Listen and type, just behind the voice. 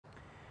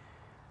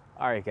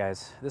All right,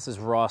 guys, this is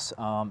Ross.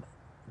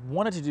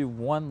 Wanted to do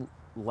one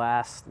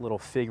last little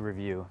fig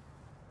review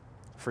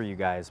for you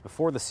guys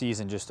before the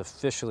season just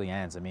officially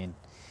ends. I mean,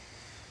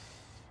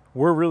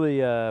 we're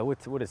really,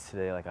 what is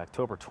today, like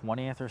October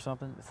 20th or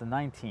something? It's the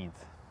 19th.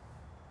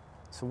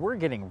 So we're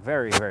getting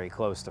very, very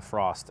close to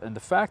frost. And the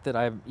fact that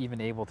I'm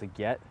even able to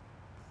get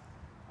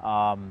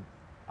a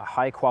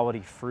high quality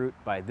fruit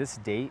by this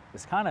date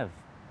is kind of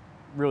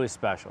really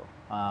special.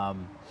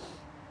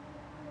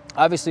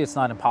 Obviously, it's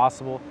not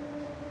impossible.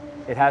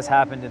 It has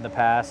happened in the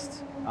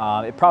past.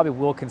 It probably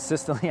will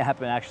consistently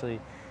happen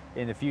actually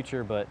in the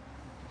future, but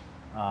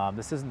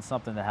this isn't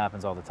something that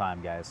happens all the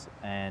time, guys.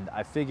 And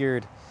I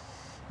figured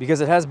because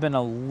it has been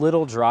a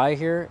little dry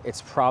here,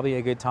 it's probably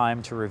a good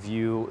time to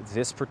review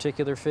this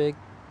particular fig,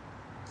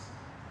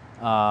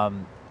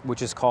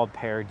 which is called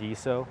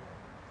Paradiso.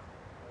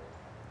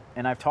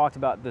 And I've talked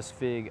about this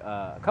fig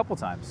a couple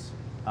times,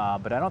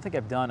 but I don't think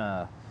I've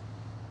done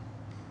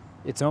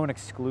its own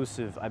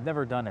exclusive. I've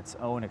never done its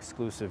own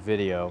exclusive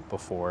video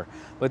before,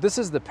 but this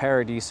is the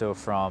Paradiso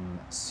from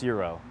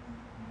Siro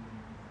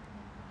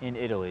in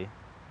Italy.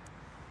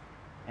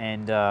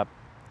 And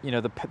you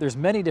know, there's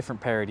many different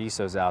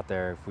Paradisos out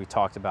there. If we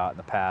talked about in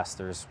the past,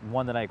 there's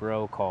one that I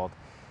grow called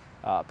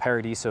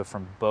Paradiso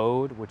from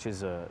Bode, which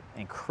is a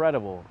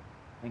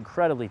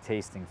incredibly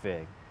tasting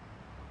fig.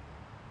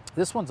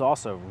 This one's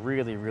also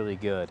really, really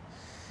good.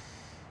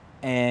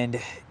 And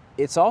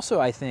it's also,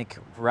 I think,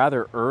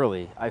 rather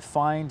early. I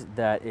find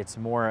that it's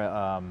more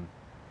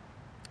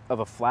of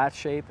a flat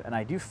shape, and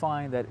I do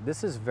find that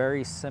this is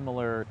very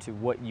similar to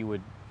what you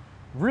would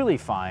really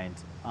find,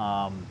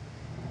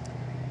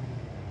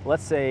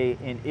 let's say,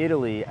 in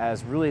Italy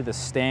as really the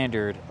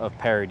standard of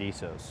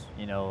Paradisos.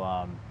 You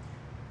know,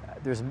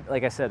 there's,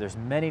 like I said, there's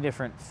many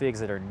different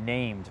figs that are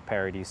named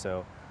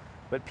Paradiso,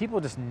 but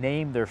people just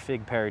name their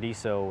fig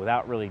Paradiso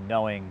without really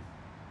knowing,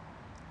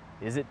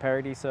 is it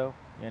Paradiso,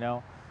 you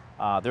know?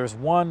 There's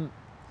one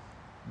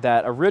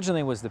that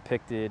originally was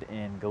depicted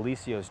in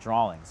Galicio's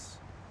drawings,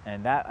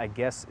 and that, I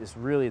guess, is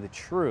really the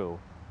true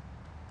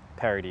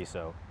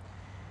Paradiso.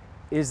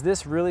 Is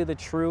this really the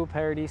true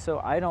Paradiso?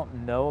 I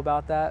don't know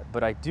about that,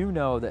 but I do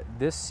know that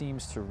this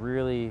seems to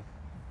really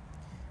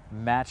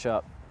match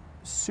up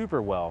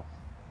super well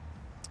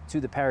to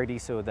the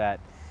Paradiso that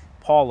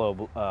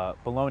Paolo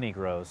Bologna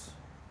grows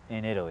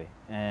in Italy.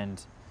 And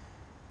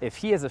if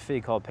he has a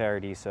fig called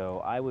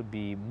Paradiso, I would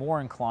be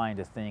more inclined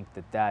to think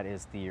that that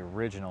is the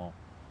original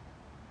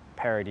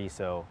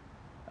Paradiso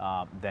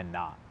than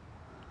not.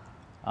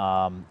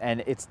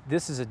 And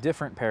this is a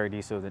different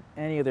Paradiso than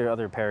any of the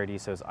other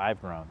Paradisos I've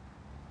grown,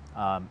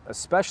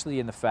 especially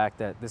in the fact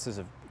that this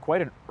is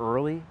quite an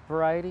early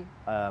variety.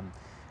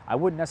 I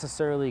wouldn't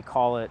necessarily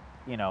call it,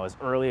 you know, as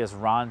early as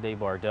Ronde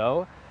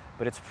Bordeaux,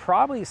 but it's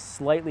probably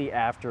slightly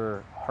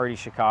after Hardy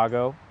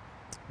Chicago,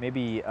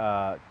 maybe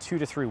 2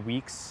 to 3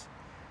 weeks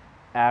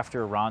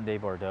after Ronde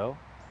Bordeaux.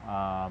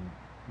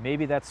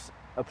 Maybe that's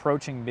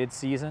approaching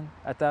mid-season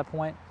at that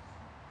point.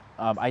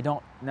 I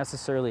don't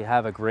necessarily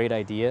have a great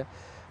idea,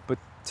 but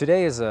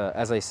today is,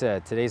 as I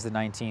said, today's the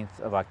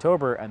 19th of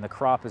October, and the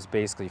crop is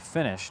basically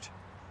finished.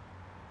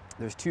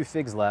 There's 2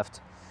 figs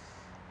left.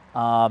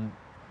 And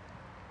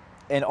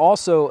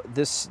also,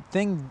 this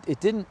thing, it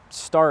didn't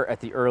start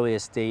at the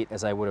earliest date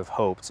as I would have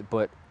hoped,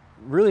 but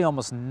really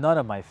almost none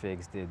of my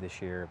figs did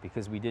this year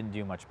because we didn't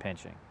do much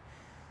pinching.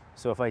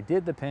 So if I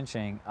did the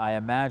pinching, I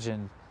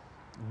imagine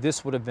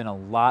this would have been a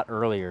lot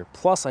earlier.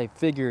 Plus, I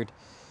figured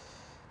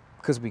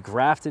because we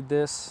grafted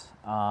this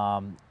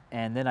and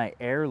then I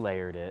air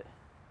layered it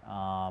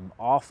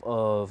off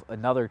of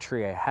another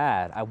tree I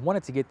had, I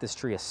wanted to get this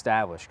tree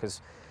established,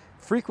 because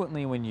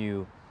frequently when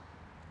you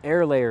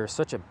air layer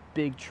such a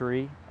big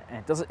tree,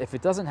 and if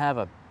it doesn't have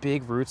a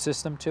big root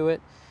system to it,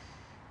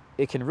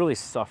 it can really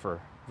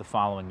suffer the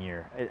following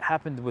year. It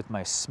happened with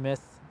my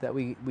Smith that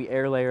we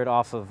air layered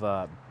off of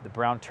the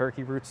brown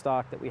turkey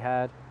rootstock that we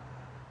had.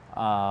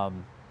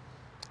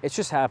 It's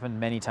just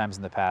happened many times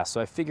in the past. So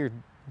I figured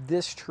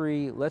this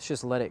tree, let's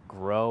just let it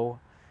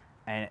grow.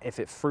 And if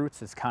it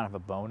fruits, it's kind of a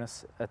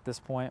bonus at this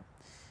point.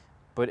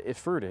 But it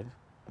fruited.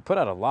 It put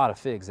out a lot of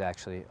figs,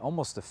 actually,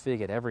 almost a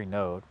fig at every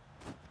node.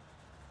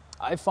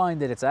 I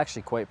find that it's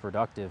actually quite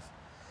productive.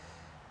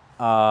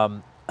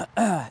 And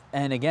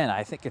again,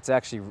 I think it's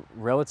actually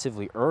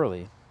relatively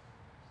early.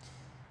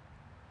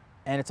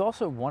 And it's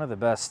also one of the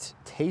best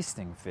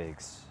tasting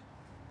figs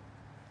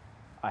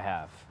I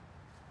have.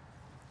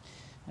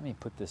 Let me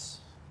put this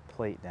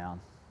plate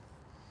down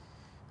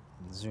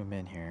and zoom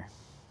in here.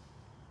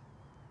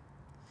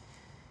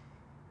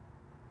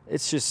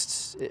 It's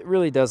just, it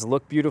really does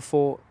look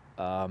beautiful.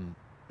 And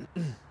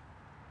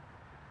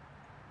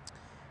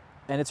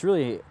it's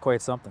really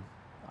quite something.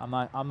 I'm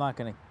not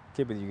going to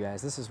kid with you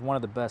guys. This is one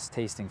of the best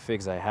tasting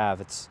figs I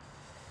have.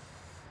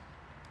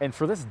 And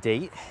for this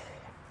date,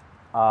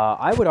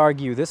 I would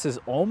argue this is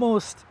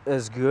almost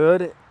as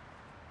good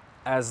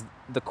as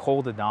the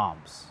Col de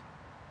Dames.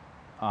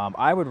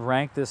 I would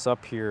rank this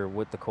up here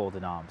with the Col de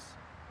Dames.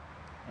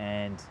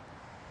 And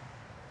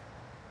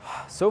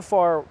so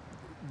far,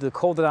 The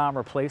Coldedom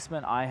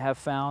replacement I have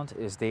found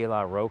is De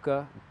La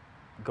Roca.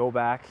 Go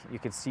back, you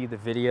can see the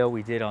video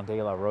we did on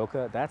De La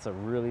Roca. That's a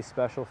really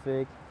special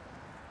fig.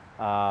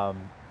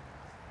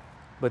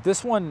 But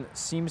this one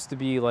seems to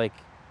be like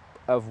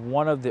of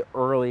one of the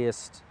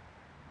earliest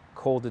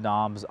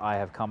Coldedoms I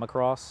have come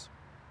across.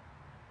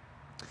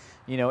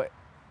 You know,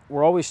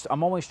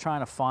 I'm always trying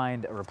to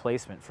find a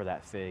replacement for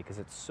that fig because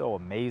it's so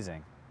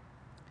amazing.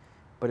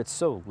 But it's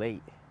so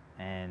late,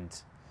 and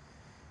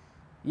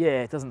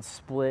yeah, it doesn't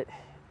split.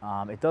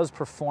 It does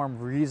perform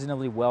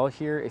reasonably well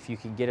here if you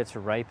can get it to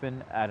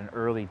ripen at an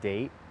early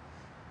date.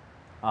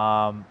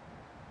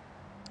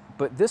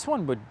 But this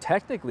one would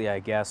technically, I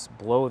guess,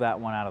 blow that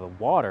one out of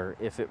the water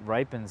if it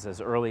ripens as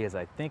early as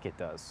I think it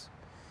does.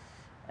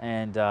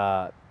 And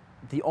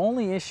the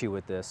only issue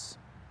with this,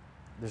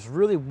 there's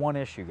really one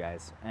issue,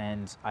 guys,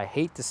 and I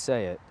hate to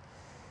say it,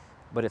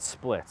 but it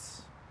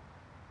splits.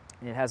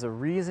 It has a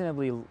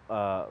reasonably, you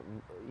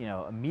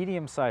know, a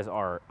medium-sized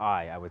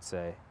eye, I would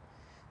say.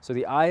 So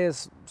the eye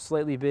is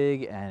slightly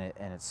big, and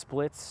it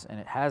splits, and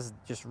it has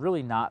just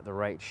really not the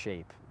right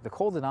shape. The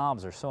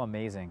Coldedoms are so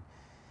amazing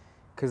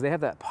because they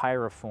have that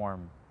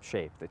pyriform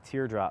shape, the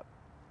teardrop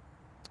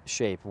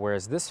shape,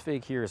 whereas this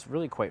fig here is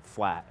really quite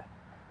flat.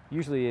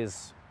 Usually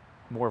is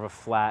more of a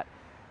flat,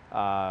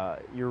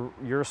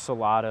 your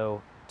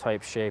Salado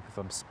type shape, if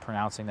I'm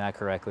pronouncing that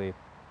correctly.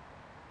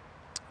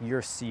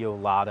 Your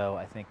Ciolado,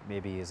 I think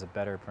maybe is a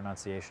better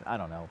pronunciation. I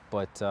don't know,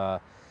 but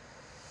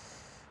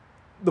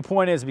the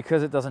point is,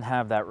 because it doesn't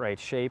have that right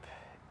shape,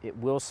 it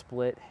will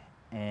split,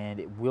 and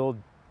it will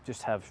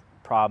just have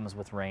problems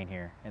with rain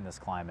here in this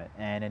climate.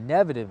 And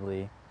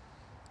inevitably,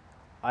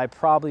 I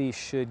probably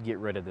should get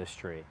rid of this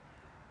tree.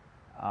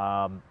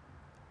 So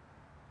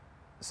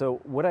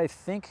what I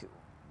think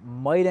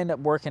might end up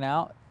working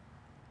out,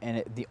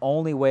 and the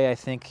only way I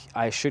think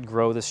I should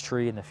grow this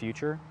tree in the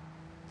future,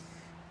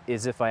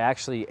 is if I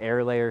actually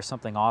air layer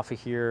something off of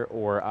here,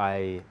 or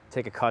I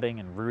take a cutting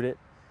and root it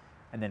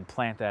and then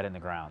plant that in the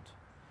ground.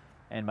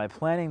 And by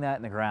planting that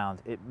in the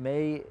ground, it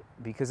may,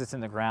 because it's in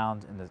the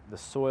ground and the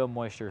soil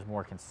moisture is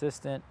more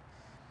consistent,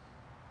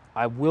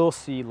 I will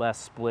see less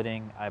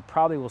splitting. I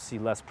probably will see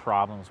less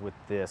problems with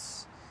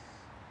this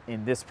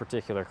in this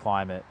particular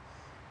climate.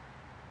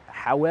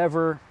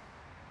 However,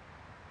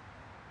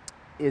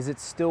 is it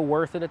still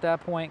worth it at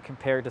that point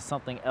compared to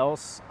something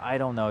else? I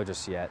don't know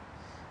just yet.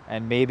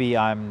 And maybe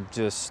I'm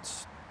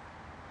just,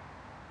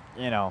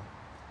 you know,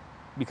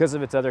 because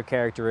of its other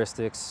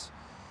characteristics,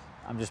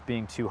 I'm just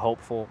being too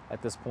hopeful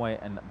at this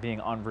point and being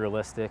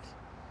unrealistic.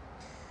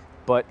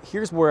 But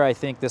here's where I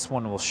think this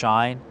one will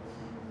shine,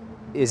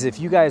 is if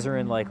you guys are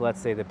in, like, let's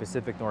say the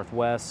Pacific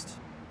Northwest,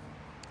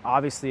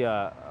 obviously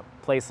a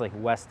place like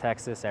West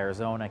Texas,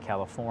 Arizona,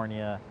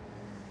 California,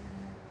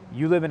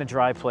 you live in a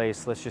dry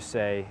place, let's just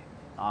say,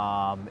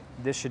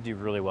 this should do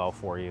really well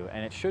for you,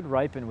 and it should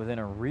ripen within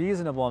a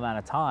reasonable amount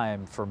of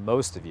time for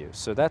most of you.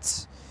 So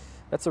that's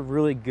a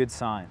really good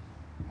sign.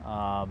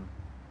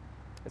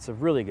 It's a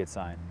really good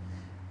sign,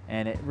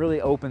 and it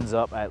really opens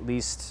up at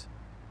least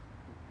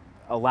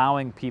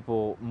allowing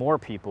people, more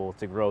people,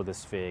 to grow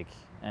this fig,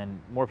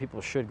 and more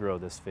people should grow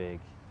this fig.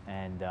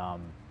 And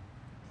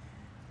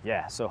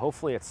yeah, so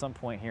hopefully at some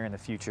point here in the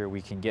future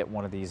we can get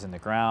one of these in the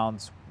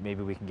ground.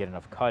 Maybe we can get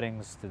enough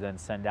cuttings to then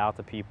send out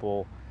to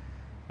people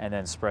and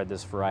then spread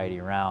this variety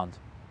around.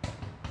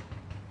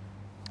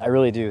 I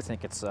really do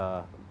think it's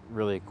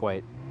really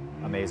quite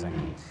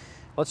amazing.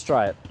 Let's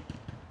try it.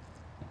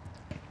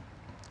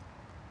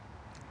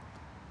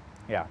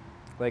 Yeah,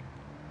 like,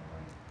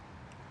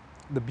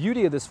 the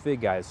beauty of this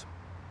fig, guys,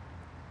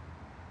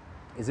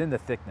 is in the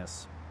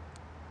thickness.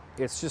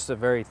 It's just a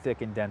very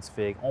thick and dense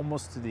fig,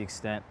 almost to the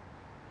extent,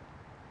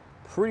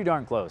 pretty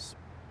darn close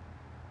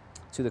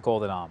to the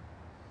Coldedom.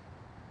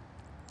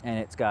 And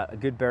it's got a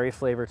good berry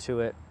flavor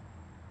to it.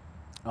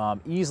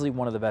 Easily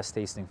one of the best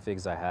tasting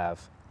figs I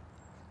have.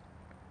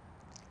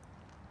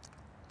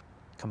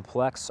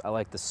 Complex, I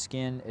like the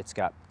skin. It's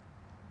got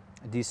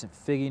a decent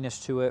figginess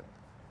to it.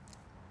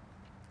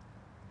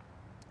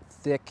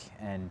 Thick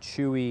and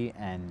chewy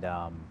and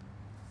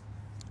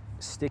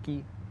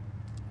sticky.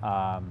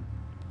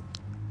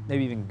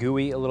 Maybe even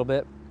gooey a little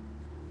bit.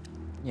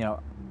 You know,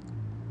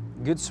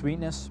 good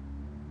sweetness.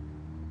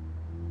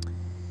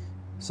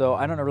 So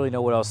I don't really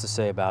know what else to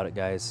say about it,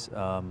 guys.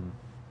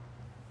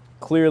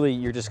 Clearly,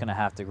 you're just going to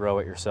have to grow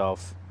it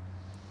yourself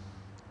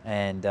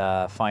and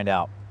find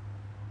out,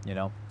 you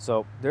know.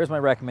 So there's my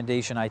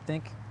recommendation. I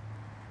think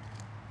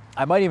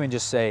I might even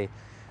just say,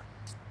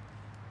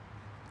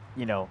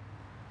 you know,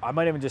 I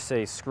might even just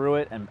say screw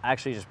it and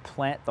actually just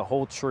plant the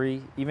whole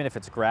tree, even if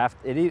it's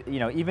grafted. You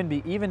know,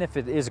 even if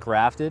it is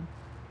grafted,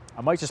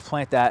 I might just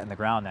plant that in the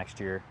ground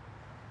next year,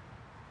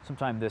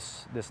 sometime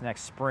this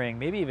next spring,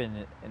 maybe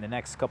even in the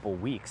next couple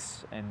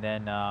weeks, and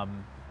then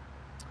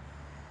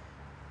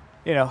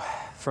you know,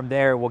 from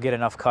there we'll get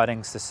enough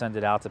cuttings to send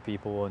it out to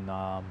people, and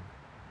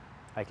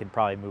I can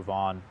probably move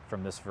on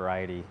from this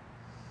variety,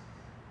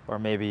 or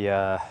maybe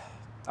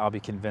I'll be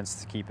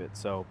convinced to keep it.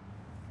 So,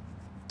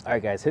 all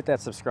right, guys, hit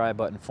that subscribe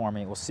button for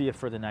me. We'll see you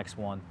for the next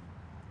one.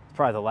 It's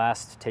probably the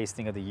last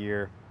tasting of the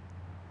year.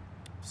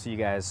 See you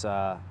guys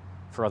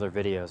for other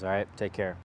videos. All right, take care.